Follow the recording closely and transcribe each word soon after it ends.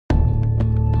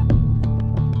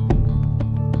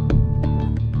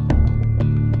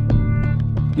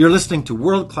You're listening to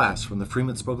World Class from the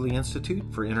Freeman Spogli Institute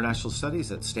for International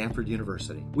Studies at Stanford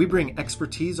University. We bring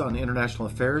expertise on international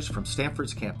affairs from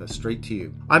Stanford's campus straight to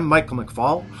you. I'm Michael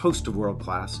McFall, host of World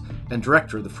Class and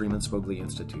director of the Freeman Spogli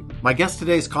Institute. My guest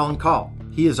today is Colin Kahl.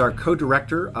 He is our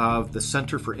co-director of the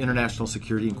Center for International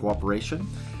Security and Cooperation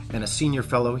and a senior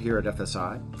fellow here at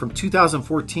FSI. From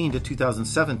 2014 to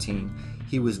 2017,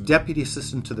 he was Deputy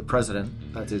Assistant to the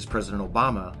President, that is President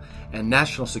Obama, and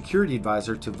National Security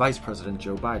Advisor to Vice President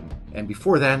Joe Biden. And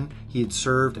before then, he had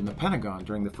served in the Pentagon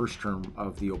during the first term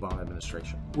of the Obama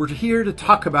administration. We're here to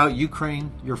talk about Ukraine,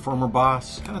 your former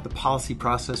boss, kind of the policy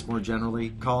process more generally.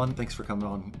 Colin, thanks for coming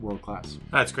on World Class.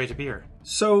 It's great to be here.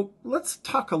 So let's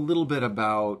talk a little bit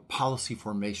about policy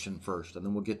formation first, and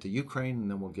then we'll get to Ukraine,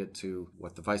 and then we'll get to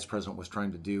what the vice president was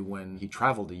trying to do when he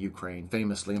traveled to Ukraine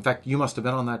famously. In fact, you must have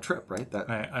been on that trip, right?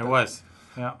 I was.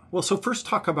 Yeah. Well, so first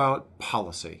talk about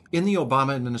policy. In the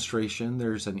Obama administration,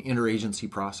 there's an interagency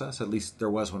process. At least there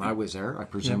was when I was there. I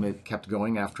presume it kept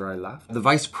going after I left. The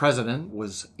vice president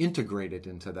was integrated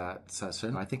into that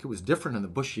session. I think it was different in the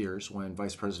Bush years when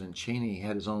Vice President Cheney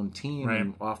had his own team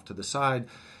and off to the side.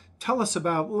 Tell us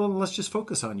about, well, let's just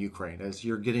focus on Ukraine as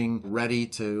you're getting ready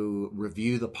to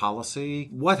review the policy.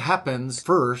 What happens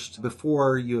first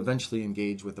before you eventually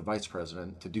engage with the vice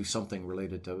president to do something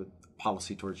related to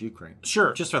policy towards Ukraine?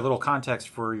 Sure. Just a little context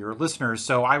for your listeners.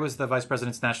 So I was the vice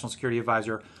president's national security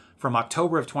advisor from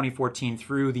October of 2014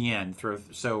 through the end.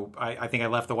 So I think I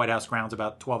left the White House grounds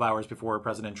about 12 hours before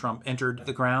President Trump entered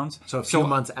the grounds. So a few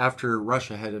months after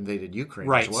Russia had invaded Ukraine.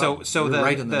 Right. As well. So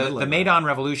the Maidan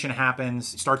Revolution happens,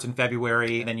 starts in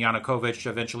February, then Yanukovych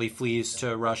eventually flees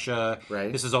to Russia.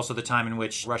 Right. This is also the time in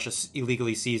which Russia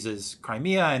illegally seizes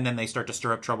Crimea, and then they start to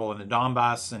stir up trouble in the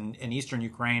Donbass and in eastern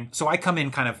Ukraine. So I come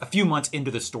in kind of a few months into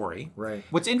the story. Right.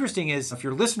 What's interesting is if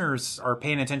your listeners are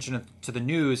paying attention to the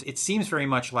news, it seems very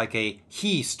much like a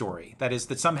he story. That is,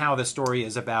 that somehow the story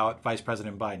is about Vice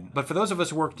President Biden. But for those of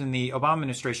us who worked in the Obama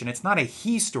administration, it's not a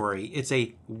he story, it's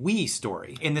a we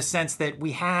story, in the sense that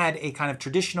we had a kind of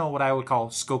traditional, what I would call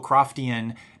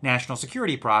Scowcroftian national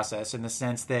security process, in the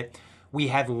sense that we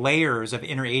had layers of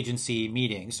interagency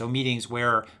meetings. So meetings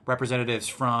where representatives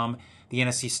from the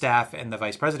NSC staff and the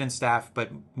vice president's staff, but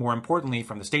more importantly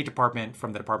from the State Department,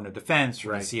 from the Department of Defense,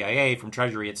 from the CIA, from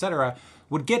Treasury, etc.,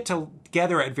 would get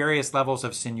together at various levels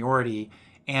of seniority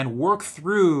and work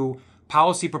through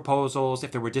policy proposals.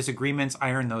 If there were disagreements,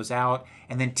 iron those out,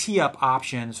 and then tee up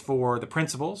options for the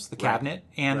principals, the cabinet,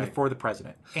 and for the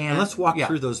president. And let's walk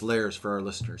through those layers for our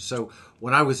listeners. So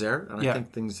when I was there, and I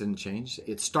think things didn't change,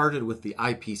 it started with the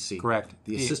IPC. Correct.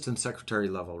 The assistant secretary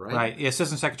level, right? Right. The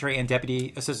assistant secretary and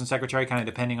deputy assistant secretary, kind of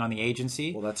depending on the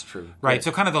agency. Well, that's true. Right. Good.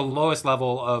 So kind of the lowest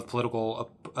level of political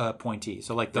appointee.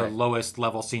 So like the lowest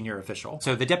level senior official.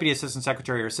 So the deputy assistant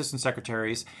secretary or assistant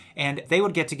secretaries, and they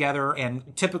would get together,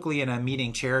 and typically in a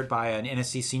meeting chaired by an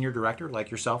NSC senior director, like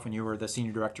yourself when you were the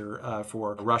senior director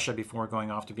for Russia before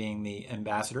going off to being the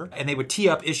ambassador. And they would tee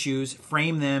up issues,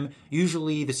 frame them.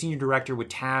 Usually the senior director would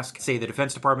task, say, the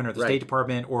Defense Department or the State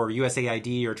Department or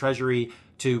USAID or Treasury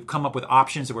to come up with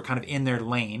options that were kind of in their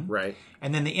lane. Right.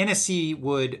 And then the NSC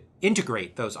would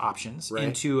integrate those options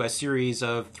into a series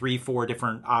of 3-4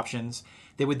 different options.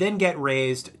 They would then get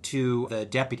raised to the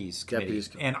Deputies Committee.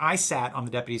 And I sat on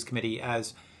the Deputies Committee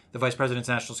as the Vice President's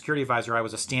National Security Advisor. I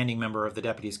was a standing member of the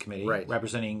Deputies Committee,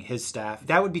 representing his staff.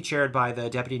 That would be chaired by the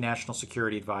Deputy National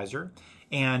Security Advisor.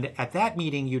 And at that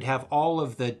meeting, you'd have all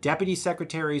of the deputy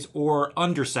secretaries or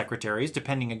undersecretaries,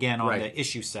 depending, again, on the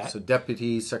issue set. So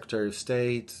Deputy Secretary of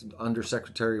State,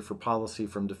 Undersecretary for Policy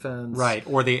from Defense. Right.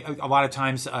 Or a lot of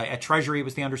times at Treasury, it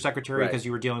was the Undersecretary because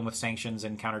you were dealing with sanctions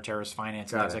and counterterrorist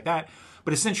finance and things like that.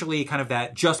 But essentially kind of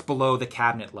that just below the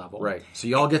cabinet level. Right. So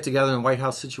you all get together in White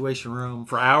House Situation Room.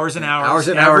 For hours and hours. Hours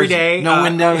and every hours. day. No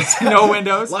windows. No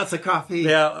windows. Lots of coffee.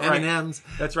 M&Ms.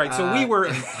 That's right. So we were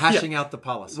hashing out the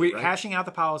policy. Hashing out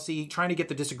the policy, trying to get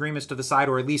the disagreements to the side,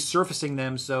 or at least surfacing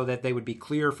them so that they would be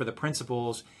clear for the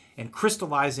principals, and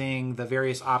crystallizing the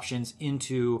various options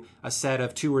into a set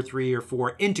of 2 or 3 or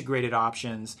 4 integrated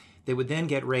options. They would then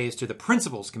get raised to the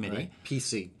Principals Committee.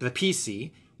 PC. The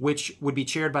PC, which would be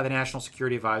chaired by the National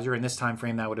Security Advisor. In this time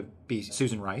frame, that would be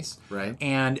Susan Rice. Right.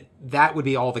 And that would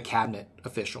be all the cabinet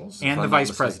officials and the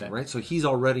vice president. Right. So he's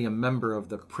already a member of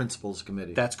the Principals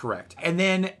Committee. That's correct. And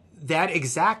then that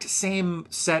exact same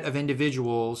set of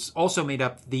individuals also made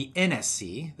up the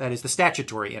NSC, that is the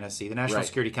statutory NSC, the National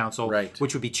Security Council,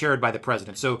 which would be chaired by the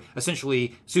president. So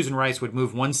essentially, Susan Rice would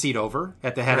move one seat over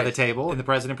at the head of the table, and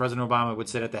President Obama would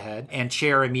sit at the head and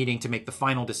chair a meeting to make the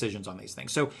final decisions on these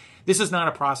things. So this is not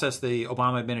a process the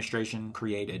Obama administration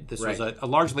created. This was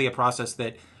largely a process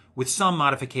that with some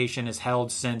modification, has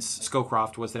held since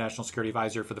Scowcroft was the national security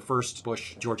advisor for the first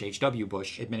George H.W.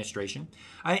 Bush administration.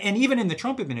 And even in the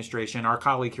Trump administration, our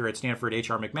colleague here at Stanford,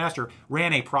 H.R. McMaster,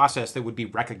 ran a process that would be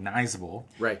recognizable.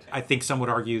 Right. I think some would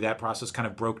argue that process kind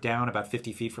of broke down about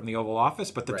 50 feet from the Oval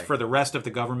Office, but for the rest of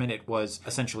the government, it was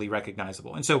essentially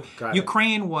recognizable. And so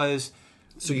Ukraine was...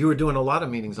 So you were doing a lot of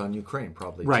meetings on Ukraine,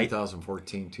 probably, right.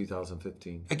 2014,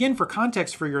 2015. Again, for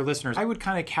context for your listeners, I would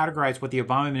kind of categorize what the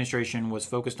Obama administration was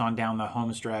focused on down the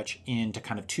home stretch into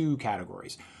kind of two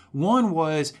categories. One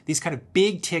was these kind of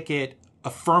big-ticket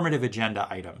affirmative agenda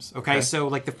items. Okay, so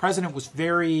like the president was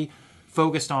very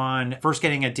focused on first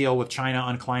getting a deal with China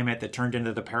on climate that turned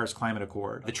into the Paris Climate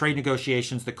Accord, the trade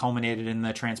negotiations that culminated in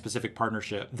the Trans-Pacific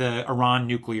Partnership, the Iran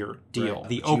nuclear deal,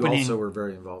 the opening. You also were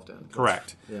very involved in.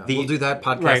 Correct. Yeah. We'll do that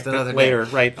podcast another later,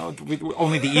 day. Right.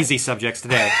 Only the easy subjects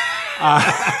today.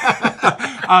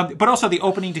 But also the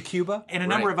opening to Cuba and a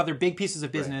number of other big pieces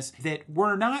of business that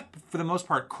were not, for the most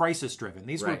part, crisis-driven.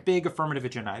 These were big affirmative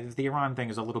agenda. The Iran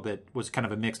thing was kind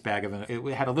of a mixed bag.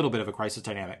 It had a little bit of a crisis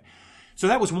dynamic. So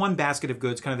that was one basket of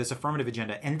goods, kind of this affirmative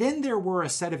agenda. And then there were a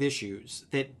set of issues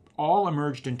that all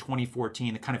emerged in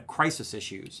 2014, the kind of crisis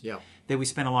issues that we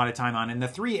spent a lot of time on. And the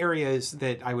three areas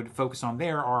that I would focus on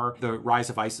there are the rise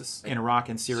of ISIS in Iraq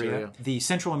and Syria, the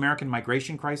Central American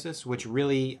migration crisis, which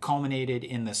really culminated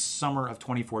in the summer of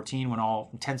 2014 when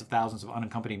all tens of thousands of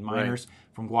unaccompanied minors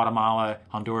from Guatemala,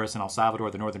 Honduras, and El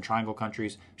Salvador, the Northern Triangle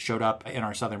countries, showed up in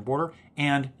our southern border,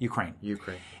 and Ukraine.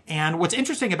 And what's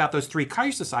interesting about those three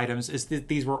crisis items is that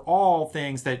these were all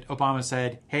things that Obama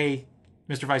said, hey,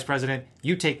 Mr. Vice President,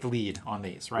 you take the lead on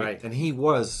these, right? And he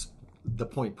was the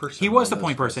point person. He was the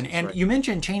point person. And you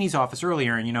mentioned Cheney's office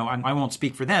earlier, and I won't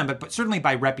speak for them, but certainly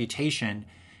by reputation,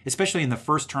 especially in the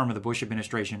first term of the Bush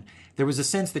administration, there was a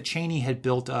sense that Cheney had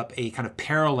built up a kind of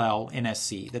parallel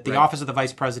NSC, that the office of the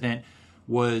Vice President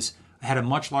had a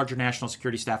much larger national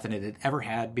security staff than it had ever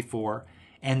had before,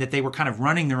 and that they were kind of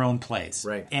running their own plays.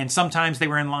 And sometimes they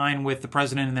were in line with the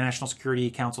president and the National Security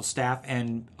Council staff,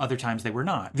 and other times they were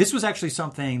not. This was actually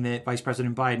something that Vice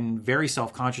President Biden very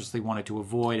self-consciously wanted to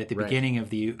avoid at the beginning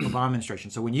of the Obama administration.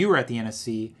 So when you were at the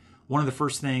NSC, one of the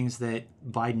first things that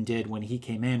Biden did when he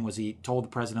came in was he told the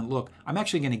president, look, I'm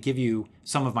actually going to give you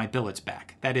some of my billets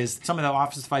back. That is, some of the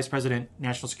Office of Vice President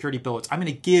National Security billets I'm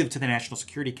going to give to the National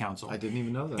Security Council. I didn't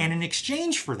even know that. And in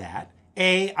exchange for that,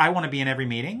 A, I want to be in every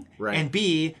meeting, and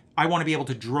B, I want to be able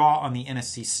to draw on the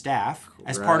NSC staff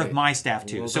as part of my staff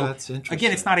too. Well, so that's interesting.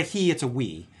 Again, it's not a he, it's a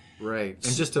we. Right.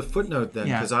 And just a footnote then,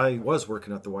 because I was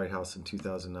working at the White House in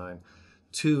 2009,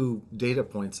 two data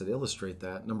points that illustrate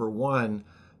that. Number one,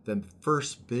 the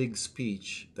first big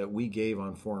speech that we gave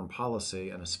on foreign policy,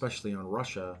 and especially on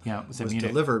Russia, was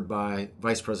delivered by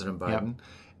Vice President Biden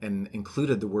and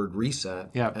included the word reset.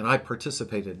 And I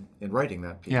participated in writing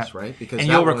that piece, right? Because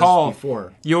that was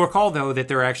before. You'll recall, though, that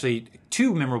there are actually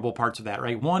two memorable parts of that,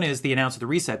 right? One is the announcement of the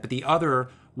reset, but the other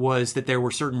was that there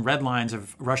were certain red lines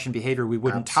of Russian behavior we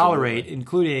wouldn't tolerate,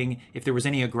 including if there was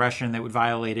any aggression that would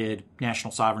violated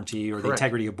national sovereignty or the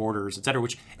integrity of borders, et cetera,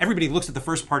 which everybody looks at the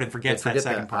first part and forgets that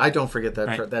second part. I don't forget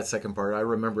that second part. I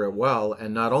remember it well.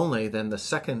 And not only then the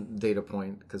second data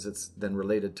point, because it's then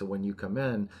related to when you come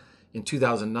in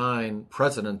 2009,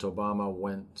 President Obama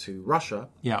went to Russia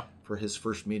for his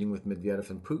first meeting with Medvedev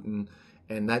and Putin.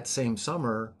 And that same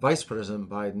summer, Vice President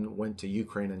Biden went to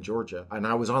Ukraine and Georgia. And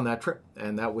I was on that trip.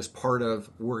 And that was part of,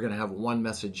 we're going to have one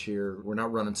message here. We're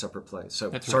not running separate plays. So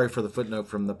sorry for the footnote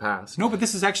from the past. No, but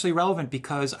this is actually relevant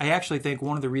because I actually think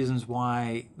one of the reasons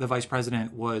why the Vice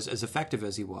President was as effective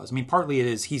as he was, I mean, partly it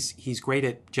is he's great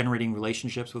at generating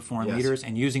relationships with foreign leaders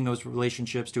and using those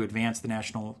relationships to advance the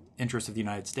national interests of the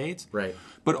United States.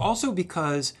 But also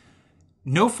because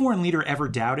no foreign leader ever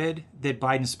doubted that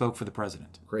Biden spoke for the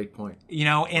president. Great point.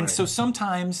 So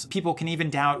sometimes people can even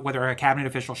doubt whether a cabinet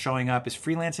official showing up is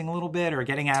freelancing a little bit or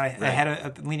getting out ahead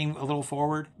of leaning a little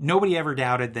forward. Nobody ever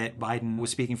doubted that Biden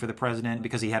was speaking for the president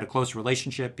because he had a close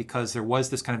relationship, because there was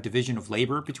this kind of division of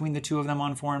labor between the two of them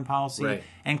on foreign policy,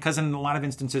 and because in a lot of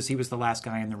instances he was the last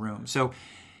guy in the room. So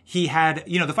he had,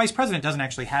 the vice president doesn't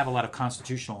actually have a lot of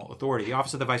constitutional authority. The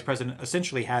office of the vice president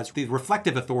essentially has the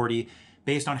reflective authority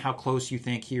based on how close you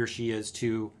think he or she is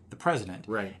to the president.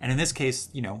 And in this case,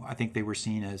 I think they were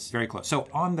seen as very close. So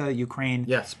on the Ukraine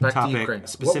back topic to Ukraine.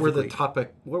 specifically.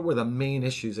 What were the main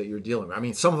issues that you're dealing with? I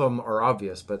mean, some of them are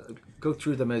obvious, but go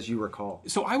through them as you recall.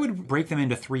 So I would break them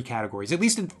into three categories, at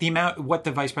least in the amount what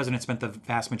the vice president spent the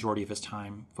vast majority of his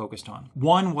time focused on.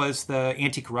 One was the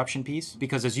anti-corruption piece,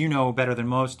 because as you know better than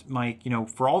most, Mike,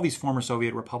 for all these former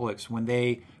Soviet republics, when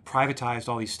they privatized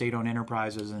all these state-owned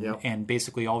enterprises and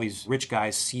basically all these rich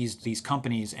guys seized these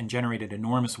companies and generated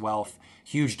enormous wealth,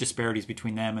 huge disparities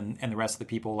between them and the rest of the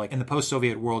people. Like in the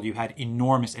post-Soviet world, you had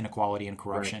enormous inequality and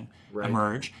corruption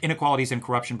emerge. Inequalities and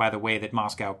corruption, by the way, that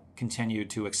Moscow continued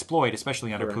to exploit,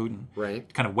 especially under Putin,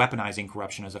 kind of weaponizing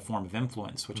corruption as a form of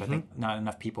influence, which I think not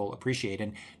enough people appreciate.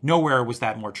 And nowhere was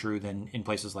that more true than in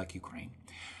places like Ukraine.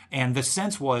 And the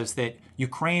sense was that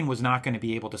Ukraine was not going to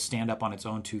be able to stand up on its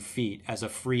own 2 feet as a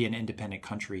free and independent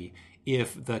country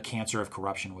if the cancer of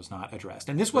corruption was not addressed.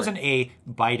 And this wasn't a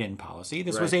Biden policy.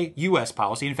 This was a U.S.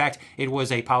 policy. In fact, it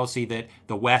was a policy that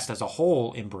the West as a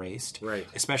whole embraced,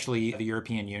 especially the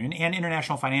European Union and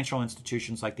international financial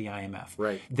institutions like the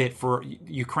IMF, that for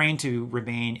Ukraine to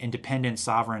remain independent,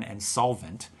 sovereign, and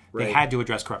solvent, they had to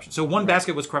address corruption. So one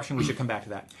basket was corruption. We should come back to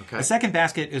that. The second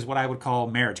basket is what I would call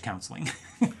marriage counseling.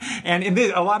 And in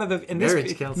this, a lot of the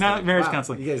marriage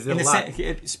counseling. You guys did a lot.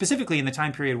 Specifically in the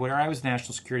time period where I was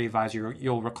national security advisor,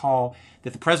 you'll recall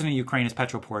that the president of Ukraine is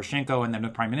Petro Poroshenko, and then the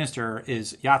prime minister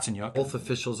is Yatsenyuk. Both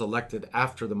officials elected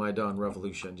after the Maidan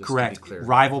Revolution. Just Correct. To be clear.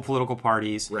 Rival political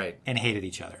parties. And hated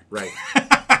each other.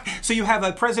 So you have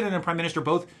a president and prime minister,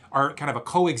 both are kind of a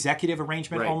co-executive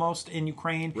arrangement almost in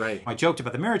Ukraine. I joked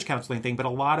about the marriage counseling thing, but a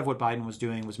lot of what Biden was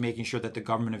doing was making sure that the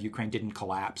government of Ukraine didn't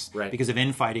collapse because of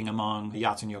infighting among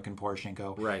Yatsenyuk and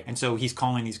Poroshenko. And so he's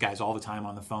calling these guys all the time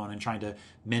on the phone and trying to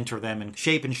mentor them and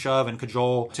shape and shove and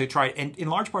cajole to try, and in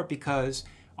large part because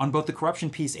on both the corruption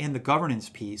piece and the governance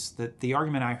piece, that the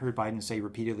argument I heard Biden say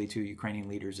repeatedly to Ukrainian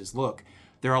leaders is, look,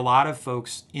 there are a lot of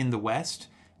folks in the West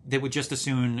that would just as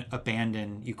soon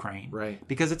abandon Ukraine,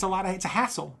 because it's a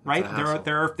hassle, right?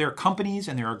 There are companies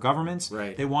and there are governments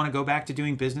that want to go back to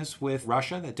doing business with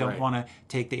Russia that don't want to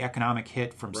take the economic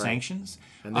hit from sanctions,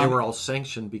 and they were all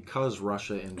sanctioned because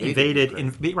Russia invaded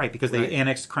because they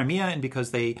annexed Crimea and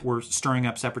because they were stirring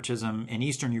up separatism in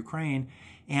eastern Ukraine.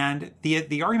 And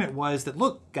the argument was that,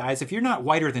 look, guys, if you're not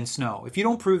whiter than snow, if you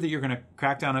don't prove that you're going to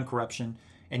crack down on corruption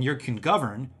and you can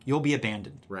govern, you'll be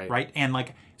abandoned, right?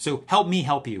 And so help me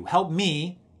help you. Help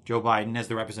me, Joe Biden, as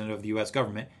the representative of the U.S.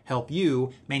 government, help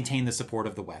you maintain the support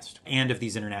of the West and of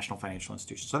these international financial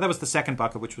institutions. So that was the second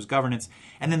bucket, which was governance.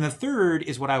 And then the third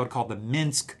is what I would call the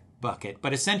Minsk bucket,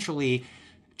 but essentially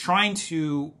trying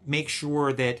to make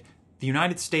sure that the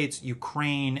United States,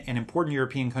 Ukraine, and important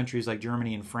European countries like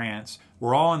Germany and France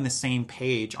were all on the same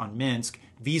page on Minsk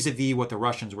vis-a-vis what the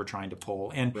Russians were trying to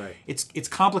pull. And it's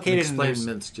complicated. Explain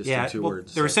Minsk just in two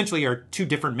words. There essentially are two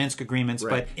different Minsk agreements,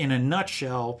 but in a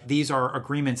nutshell, these are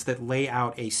agreements that lay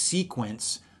out a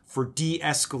sequence for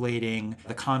de-escalating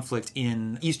the conflict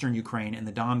in eastern Ukraine and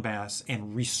the Donbass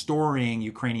and restoring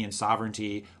Ukrainian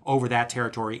sovereignty over that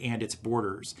territory and its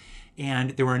borders.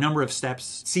 And there were a number of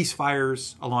steps: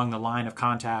 ceasefires along the line of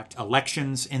contact,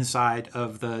 elections inside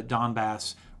of the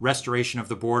Donbass, restoration of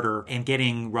the border, and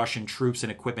getting Russian troops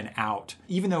and equipment out.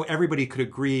 Even though everybody could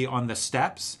agree on the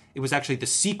steps, it was actually the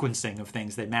sequencing of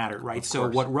things that mattered, right? So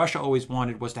what Russia always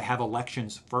wanted was to have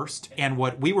elections first. And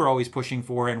what we were always pushing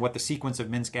for, and what the sequence of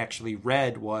Minsk actually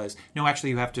read, was, no, actually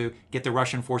you have to get the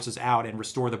Russian forces out and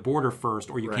restore the border first,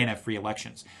 or you can't have free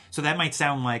elections. So that might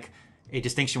sound like a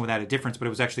distinction without a difference, but it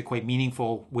was actually quite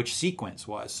meaningful which sequence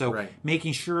was. So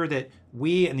making sure that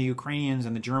we and the Ukrainians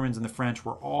and the Germans and the French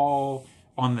were all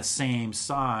on the same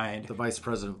side. The vice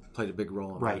president played a big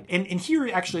role in that. And here,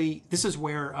 actually, this is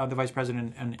where the vice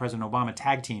president and President Obama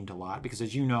tag teamed a lot, because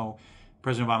as you know,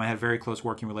 President Obama had a very close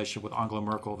working relationship with Angela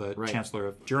Merkel, the Chancellor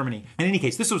of Germany. In any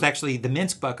case, this was actually, the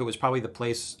Minsk bucket was probably the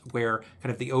place where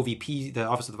kind of the OVP, the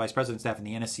Office of the Vice President staff, and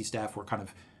the NSC staff were kind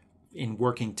of in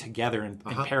working together in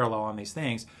parallel on these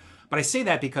things. But I say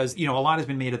that because, a lot has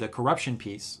been made of the corruption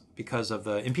piece because of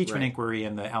the impeachment inquiry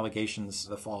and the allegations,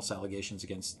 the false allegations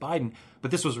against Biden.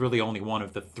 But this was really only one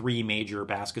of the three major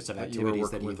baskets of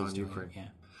activities that he was doing.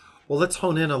 Well, let's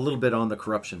hone in a little bit on the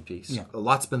corruption piece. A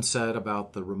lot's been said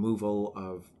about the removal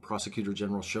of Prosecutor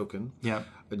General Shokin.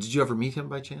 Did you ever meet him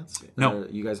by chance? No.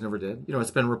 You guys never did?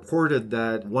 It's been reported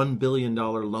that $1 billion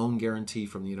loan guarantee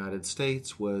from the United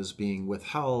States was being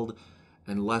withheld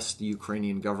unless the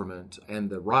Ukrainian government and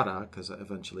the Rada, because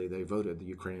eventually they voted, the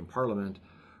Ukrainian parliament,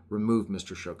 removed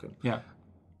Mr. Shokin.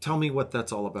 Tell me what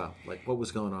that's all about. Like, what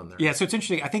was going on there? So it's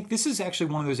interesting. I think this is actually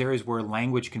one of those areas where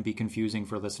language can be confusing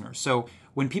for listeners. So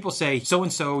when people say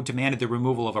so-and-so demanded the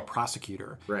removal of a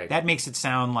prosecutor, that makes it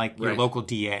sound like your local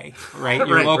DA, right?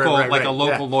 Your local, like a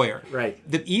local lawyer.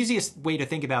 The easiest way to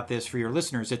think about this for your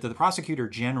listeners is that the prosecutor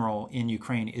general in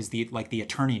Ukraine is the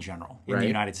attorney general in the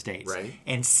United States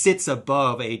and sits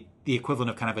above the equivalent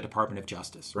of kind of a Department of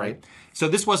Justice, right? So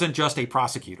this wasn't just a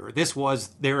prosecutor. This was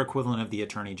their equivalent of the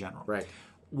attorney general.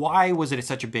 why was it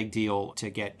such a big deal to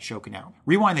get Shokin out?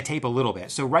 Rewind the tape a little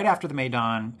bit. So right after the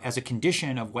Maidan, as a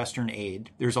condition of Western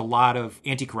aid, there's a lot of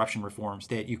anti-corruption reforms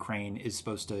that Ukraine is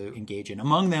supposed to engage in.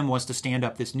 Among them was to stand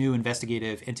up this new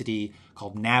investigative entity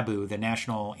called NABU, the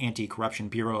National Anti-Corruption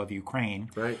Bureau of Ukraine.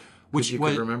 Right. Which you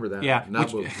was, could remember that. Yeah,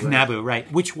 NABU, right. NABU,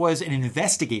 right. Which was an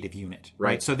investigative unit,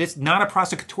 right? So this, not a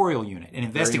prosecutorial unit, an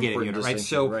investigative unit, right?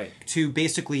 So to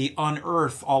basically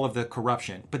unearth all of the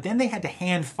corruption. But then they had to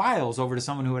hand files over to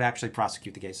someone who would actually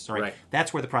prosecute the cases, right?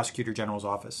 That's where the Prosecutor General's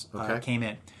office came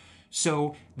in.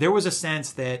 So there was a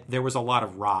sense that there was a lot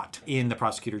of rot in the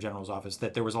Prosecutor General's office,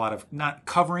 that there was a lot of not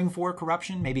covering for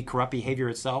corruption, maybe corrupt behavior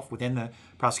itself within the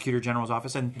Prosecutor General's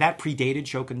office. And that predated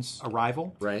Shokin's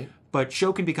arrival. Right. But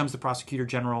Shokin becomes the Prosecutor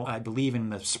General, I believe, in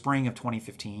the spring of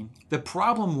 2015. The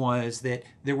problem was that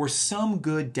there were some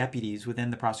good deputies within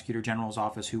the Prosecutor General's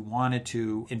office who wanted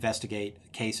to investigate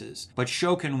cases. But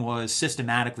Shokin was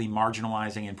systematically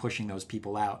marginalizing and pushing those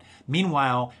people out.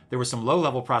 Meanwhile, there were some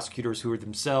low-level prosecutors who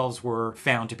themselves were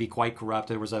found to be quite corrupt.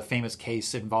 There was a famous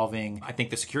case involving, I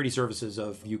think, the security services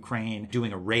of Ukraine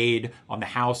doing a raid on the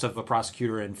house of a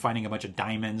prosecutor and finding a bunch of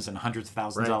diamonds and hundreds of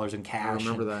thousands of dollars in cash. I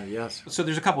remember that, yes. So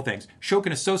there's a couple things.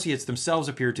 Shokin associates themselves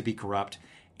appeared to be corrupt,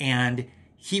 and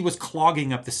he was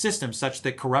clogging up the system such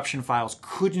that corruption files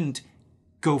couldn't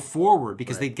go forward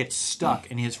because they'd get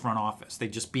stuck in his front office.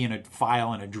 They'd just be in a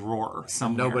file in a drawer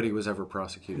somewhere. Nobody was ever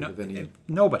prosecuted of any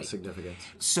significance.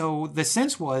 So the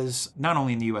sense was, not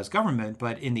only in the U.S. government,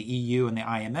 but in the EU and the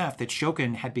IMF, that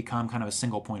Shokin had become kind of a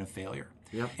single point of failure.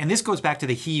 Yep. And this goes back to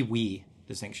the he-we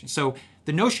distinction. So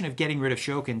the notion of getting rid of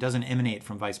Shokin doesn't emanate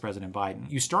from Vice President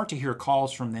Biden. You start to hear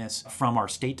calls from this from our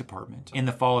State Department in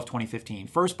the fall of 2015.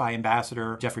 First by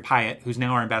Ambassador Jeffrey Pyatt, who's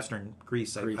now our ambassador in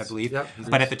Greece, I believe. Yep.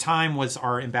 But at the time was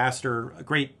our ambassador, a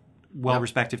great,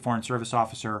 well-respected foreign service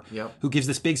officer who gives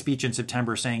this big speech in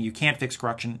September saying you can't fix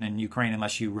corruption in Ukraine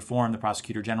unless you reform the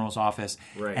Prosecutor General's office.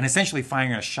 And essentially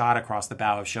firing a shot across the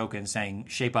bow of Shokin saying,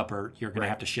 shape up or you're going to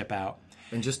have to ship out.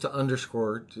 And just to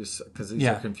underscore, just because these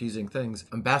are confusing things,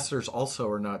 ambassadors also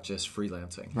are not just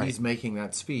freelancing. He's making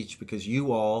that speech because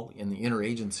you all in the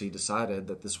interagency decided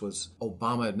that this was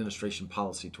Obama administration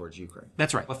policy towards Ukraine.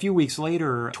 That's right. A few weeks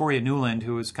later, Toria Nuland,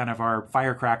 who is kind of our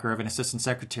firecracker of an assistant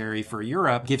secretary for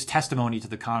Europe, gives testimony to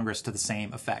the Congress to the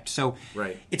same effect. So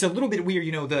it's a little bit weird.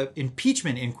 You know, the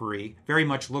impeachment inquiry very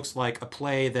much looks like a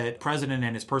play that president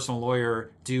and his personal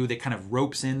lawyer do that kind of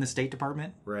ropes in the State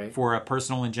Department for a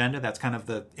personal agenda. That's kind of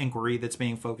the inquiry that's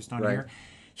being focused on here.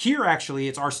 Here, actually,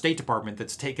 it's our State Department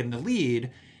that's taken the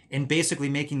lead in basically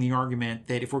making the argument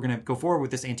that if we're going to go forward with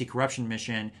this anti-corruption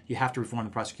mission, you have to reform the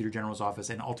Prosecutor General's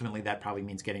office, and ultimately that probably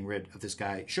means getting rid of this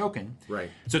guy, Shokin.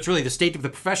 So it's really the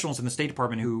professionals in the State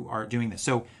Department who are doing this.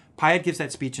 So Pyatt gives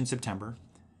that speech in September.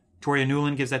 Toria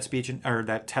Nuland gives that speech, or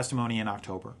that testimony in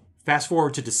October. Fast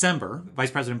forward to December,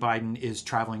 Vice President Biden is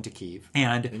traveling to Kyiv.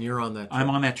 And you're on that trip. I'm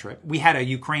on that trip. We had a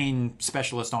Ukraine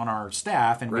specialist on our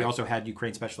staff, and we also had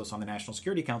Ukraine specialists on the National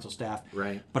Security Council staff.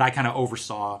 But I kind of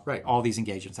oversaw all these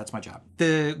engagements. That's my job.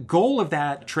 The goal of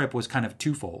that trip was kind of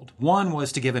twofold. One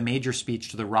was to give a major speech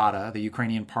to the Rada, the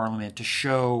Ukrainian parliament, to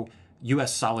show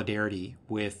U.S. solidarity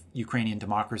with Ukrainian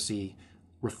democracy,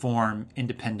 reform,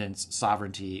 independence,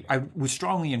 sovereignty. I would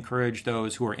strongly encourage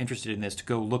those who are interested in this to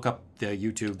go look up the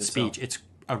YouTube speech. It's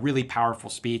a really powerful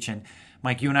speech. And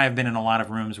Mike, you and I have been in a lot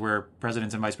of rooms where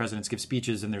presidents and vice presidents give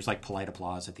speeches and there's like polite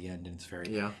applause at the end. And it's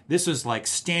very, this was like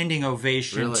standing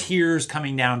ovation, tears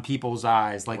coming down people's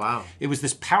eyes. Like, it was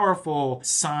this powerful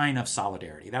sign of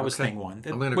solidarity. That was thing one.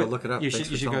 I'm going to go look it up. You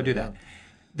should go do that.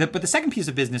 But the second piece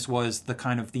of business was the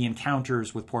kind of the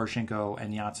encounters with Poroshenko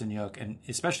and Yatsenyuk, and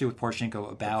especially with Poroshenko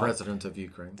about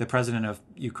the president of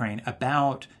Ukraine,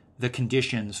 about the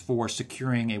conditions for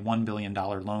securing a $1 billion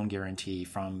loan guarantee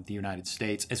from the United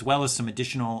States, as well as some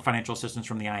additional financial assistance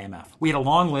from the IMF. We had a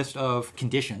long list of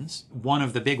conditions. One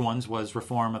of the big ones was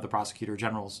reform of the Prosecutor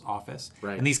General's office.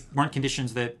 And these weren't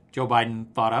conditions that Joe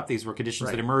Biden thought up. These were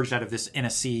conditions that emerged out of this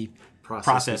NSC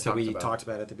process that we talked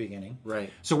about at the beginning.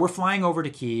 So we're flying over to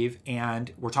Kyiv,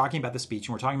 and we're talking about the speech,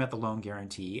 and we're talking about the loan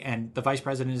guarantee, and the vice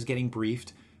president is getting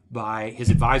briefed by his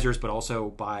advisors, but also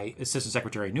by Assistant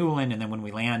Secretary Nuland, and then when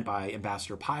we land, by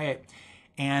Ambassador Pyatt.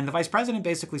 And the vice president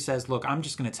basically says, look, I'm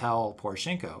just going to tell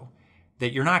Poroshenko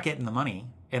that you're not getting the money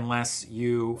unless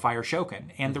you fire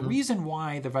Shokin. And the reason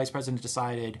why the vice president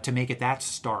decided to make it that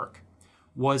stark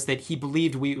was that he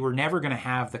believed we were never going to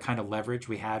have the kind of leverage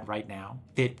we had right now,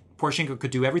 that Poroshenko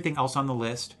could do everything else on the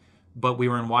list, but we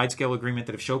were in wide-scale agreement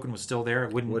that if Shokin was still there,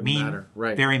 it wouldn't mean matter.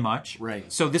 Right. very much.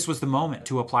 Right. So this was the moment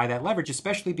to apply that leverage,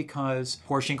 especially because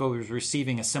Poroshenko was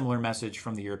receiving a similar message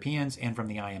from the Europeans and from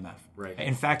the IMF. Right.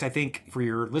 In fact, I think for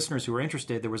your listeners who are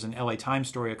interested, there was an LA Times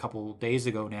story a couple days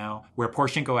ago now where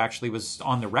Poroshenko actually was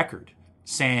on the record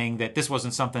saying that this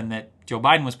wasn't something that Joe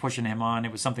Biden was pushing him on.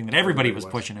 It was something that everybody was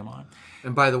pushing him on.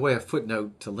 And by the way, a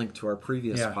footnote to link to our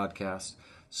previous Yeah. podcast,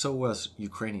 so was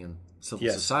Ukrainian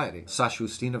civil society. Sasha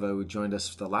Ustinova, who joined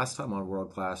us the last time on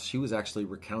World Class, she was actually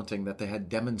recounting that they had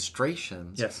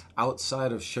demonstrations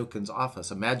outside of Shokin's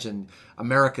office. Imagine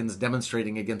Americans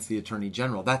demonstrating against the Attorney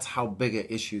General. That's how big an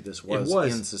issue this was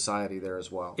in society there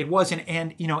as well. It was.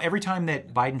 And, you know, every time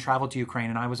that Biden traveled to Ukraine,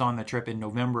 and I was on the trip in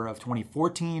November of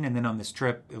 2014, and then on this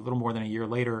trip a little more than a year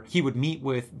later, he would meet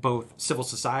with both civil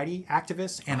society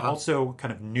activists and also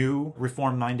kind of new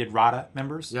reform-minded Rada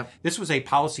members. Yep. This was a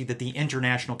policy that the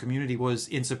international community was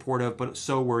in support of, but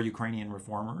so were Ukrainian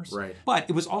reformers. Right. But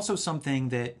it was also something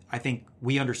that I think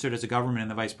we understood as a government,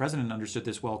 and the vice president understood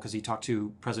this well because he talked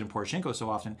to President Poroshenko so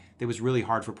often, that it was really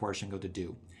hard for Poroshenko to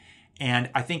do. And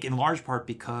I think in large part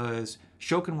because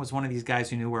Shokin was one of these guys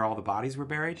who knew where all the bodies were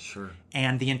buried. Sure.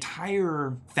 And the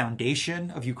entire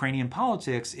foundation of Ukrainian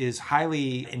politics is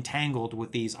highly entangled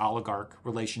with these oligarch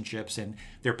relationships, and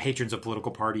they're patrons of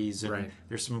political parties, and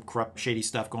there's some corrupt, shady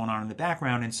stuff going on in the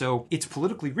background. And so it's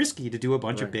politically risky to do a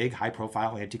bunch of big,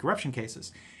 high-profile anti-corruption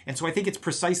cases. And so I think it's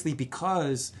precisely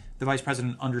because the vice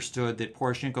president understood that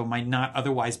Poroshenko might not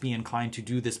otherwise be inclined to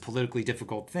do this politically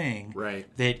difficult thing,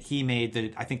 that he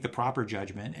made, I think, the proper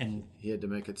judgment. And he had to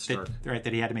make it stark.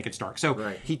 That he had to make it stark.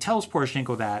 So he tells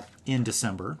Poroshenko that in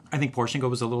December. I think Poroshenko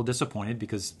was a little disappointed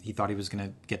because he thought he was going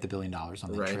to get the $1 billion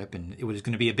on the trip, and it was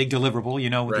going to be a big deliverable. You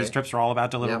know, these trips are all about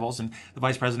deliverables. And the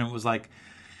vice president was like,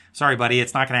 sorry, buddy,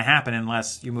 it's not going to happen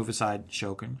unless you move aside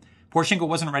Shokin. Poroshenko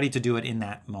wasn't ready to do it in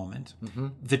that moment.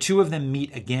 The two of them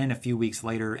meet again a few weeks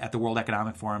later at the World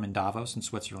Economic Forum in Davos in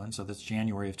Switzerland, so that's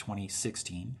January of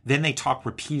 2016. Then they talk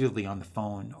repeatedly on the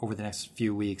phone over the next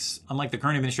few weeks. Unlike the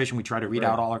current administration, we try to read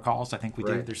out all our calls. I think we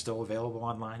do. They're still available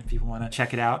online if people want to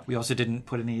check it out. We also didn't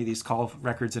put any of these call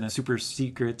records in a super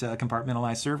secret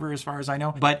compartmentalized server as far as I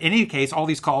know. But in any case, all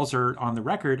these calls are on the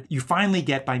record. You finally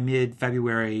get by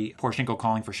mid-February Poroshenko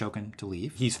calling for Shokin to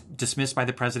leave. He's dismissed by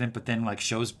the president, but then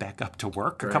shows back up to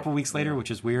work a couple weeks later,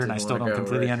 which is weird, and I still don't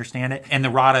completely understand it. And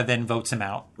the Rada then votes him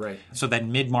out. So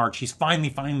then mid-March, he's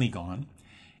finally gone.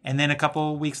 And then a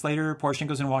couple weeks later,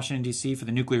 Poroshenko's in Washington, D.C. for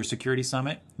the Nuclear Security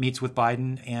Summit, meets with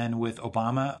Biden and with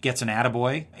Obama, gets an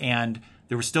attaboy, and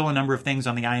there were still a number of things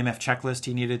on the IMF checklist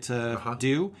he needed to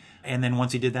do. And then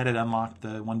once he did that, it unlocked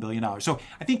the $1 billion. So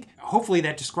I think hopefully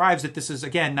that describes that this is,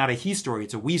 again, not a he story,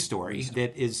 it's a we story.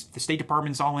 That is, the State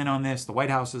Department's all in on this, the White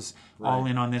House is all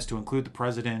in on this, to include the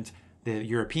president, the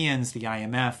Europeans, the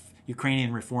IMF,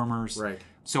 Ukrainian reformers.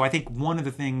 So I think one of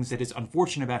the things that is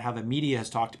unfortunate about how the media has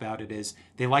talked about it is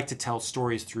they like to tell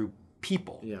stories through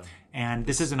people. And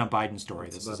this isn't a Biden story.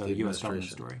 This is a U.S. government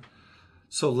story.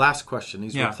 So last question.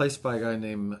 He's replaced by a guy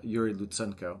named Yuri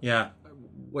Lutsenko.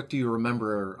 What do you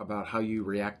remember about how you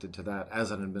reacted to that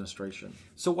as an administration?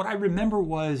 So what I remember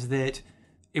was that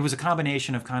it was a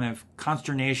combination of kind of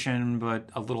consternation, but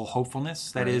a little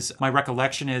hopefulness. That is, my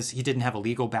recollection is he didn't have a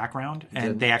legal background,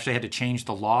 and they actually had to change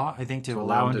the law, I think, to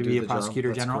allow him to be a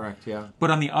prosecutor general. That's correct,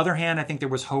 But on the other hand, I think there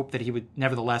was hope that he would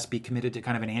nevertheless be committed to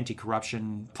kind of an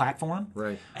anti-corruption platform.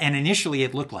 And initially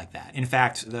it looked like that. In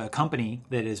fact, the company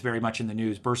that is very much in the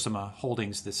news, Burisma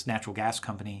Holdings, this natural gas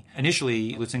company,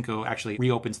 initially Lutsenko actually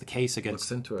reopens the case against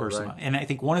Burisma. And I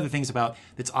think one of the things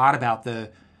that's odd about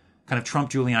the kind of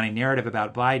Trump-Giuliani narrative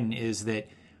about Biden is that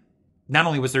not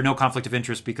only was there no conflict of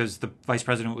interest because the vice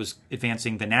president was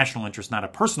advancing the national interest, not a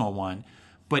personal one,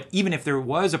 but even if there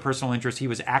was a personal interest, he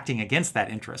was acting against that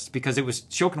interest because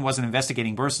Shokin wasn't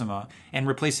investigating Burisma, and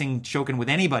replacing Shokin with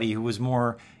anybody who was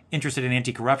more interested in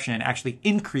anti-corruption actually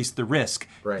increased the risk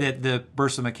that the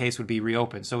Burisma case would be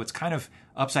reopened. So it's kind of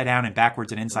upside down and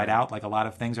backwards and inside out, like a lot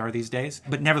of things are these days.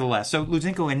 But nevertheless, so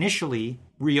Lutsenko initially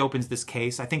reopens this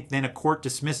case. I think then a court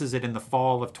dismisses it in the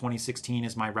fall of 2016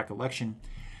 is my recollection.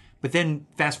 But then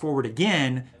fast forward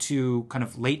again to kind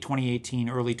of late 2018,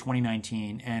 early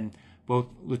 2019, and both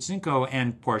Lutsenko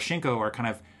and Poroshenko are kind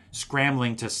of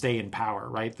scrambling to stay in power,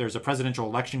 right? There's a presidential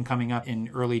election coming up in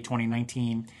early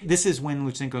 2019. This is when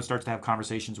Lutsenko starts to have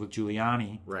conversations with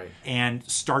Giuliani and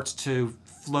starts to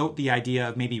float the idea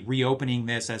of maybe reopening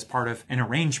this as part of an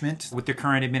arrangement with the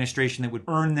current administration that would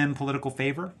earn them political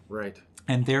favor.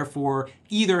 And therefore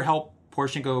either help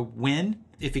Poroshenko win,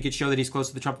 if he could show that he's close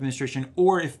to the Trump administration,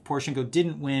 or if Poroshenko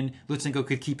didn't win, Lutsenko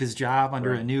could keep his job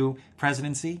under a new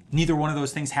presidency. Neither one of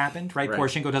those things happened, right?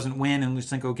 Poroshenko doesn't win and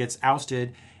Lutsenko gets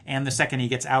ousted. And the second he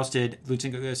gets ousted,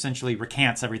 Lutsenko essentially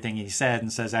recants everything he said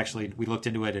and says, actually, we looked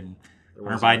into it and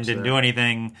Hunter Biden didn't do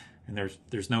anything. And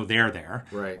there's no there.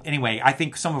 Right. Anyway, I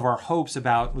think some of our hopes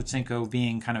about Lutsenko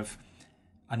being kind of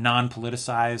a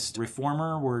non-politicized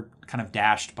reformer were kind of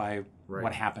dashed by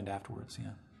what happened afterwards. Yeah.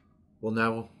 Well,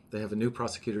 now they have a new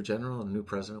prosecutor general and a new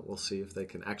president. We'll see if they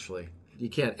can actually... You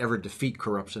can't ever defeat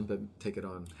corruption, but take it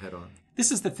on head on.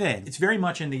 This is the thing. It's very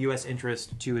much in the U.S.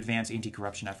 interest to advance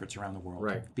anti-corruption efforts around the world.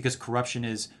 Right. Because corruption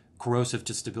is corrosive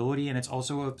to stability, and it's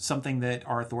also something that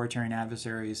our authoritarian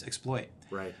adversaries exploit.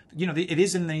 Right. It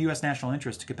is in the U.S. national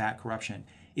interest to combat corruption.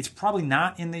 It's probably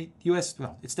not in the U.S.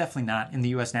 Well, it's definitely not in the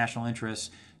U.S. national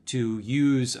interest to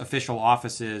use official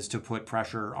offices to put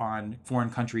pressure on foreign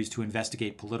countries to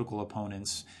investigate political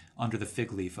opponents under the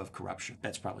fig leaf of corruption.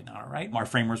 That's probably not all right. Our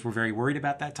framers were very worried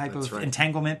about that type of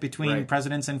entanglement between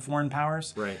presidents and foreign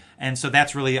powers. Right. And so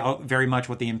that's really very much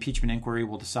what the impeachment inquiry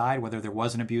will decide, whether there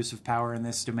was an abuse of power in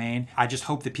this domain. I just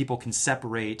hope that people can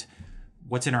separate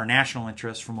what's in our national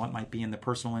interest from what might be in the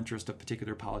personal interest of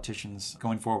particular politicians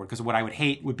going forward. Because what I would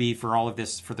hate would be for all of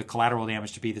this, for the collateral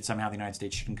damage to be that somehow the United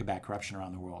States shouldn't combat corruption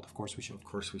around the world. Of course we should. Of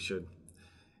course we should.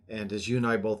 And as you and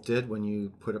I both did when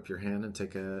you put up your hand and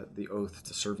take the oath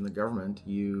to serve in the government,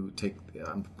 you take,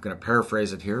 I'm going to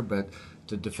paraphrase it here, but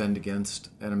to defend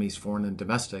against enemies, foreign and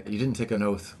domestic. You didn't take an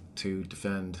oath to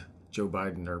defend Joe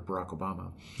Biden or Barack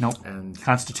Obama. Nope. And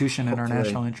Constitution and our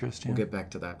national interest. Yeah. We'll get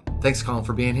back to that. Thanks, Colin,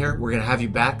 for being here. We're going to have you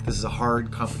back. This is a hard,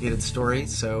 complicated story,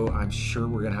 so I'm sure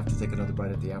we're going to have to take another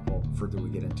bite at the apple the further we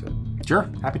get into it. Sure.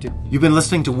 Happy to. You've been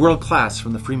listening to World Class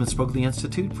from the Freeman Spogli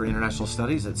Institute for International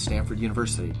Studies at Stanford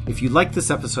University. If you like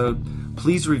this episode,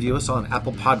 please review us on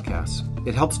Apple Podcasts.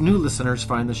 It helps new listeners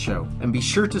find the show. And be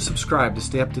sure to subscribe to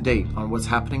stay up to date on what's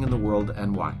happening in the world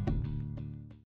and why.